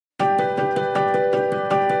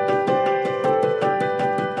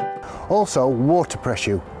Also, water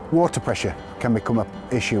pressure can become an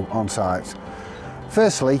issue on sites.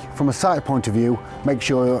 Firstly, from a site point of view, make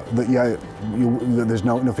sure that, that there's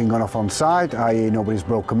nothing gone off on site, i.e. nobody's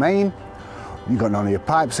broke a main, you've got none of your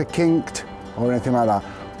pipes are kinked or anything like that.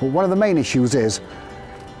 But one of the main issues is,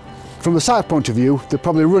 from the site point of view, they're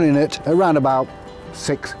probably running it around about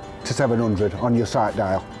 600 to 700 on your site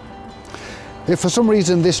dial. If for some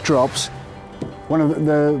reason this drops, one of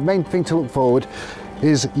the main thing to look forward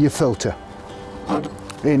is your filter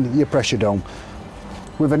in your pressure dome.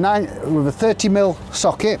 With a 30mm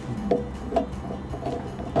socket,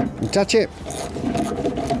 attach it,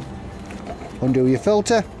 undo your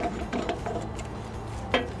filter,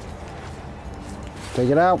 take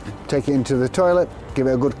it out, take it into the toilet, give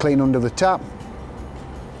it a good clean under the tap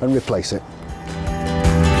and replace it.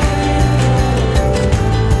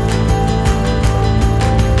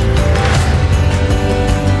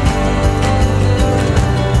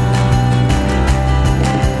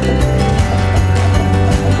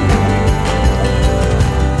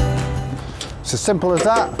 It's as simple as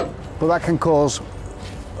that, but that can cause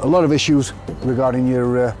a lot of issues regarding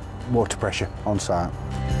your water pressure on site.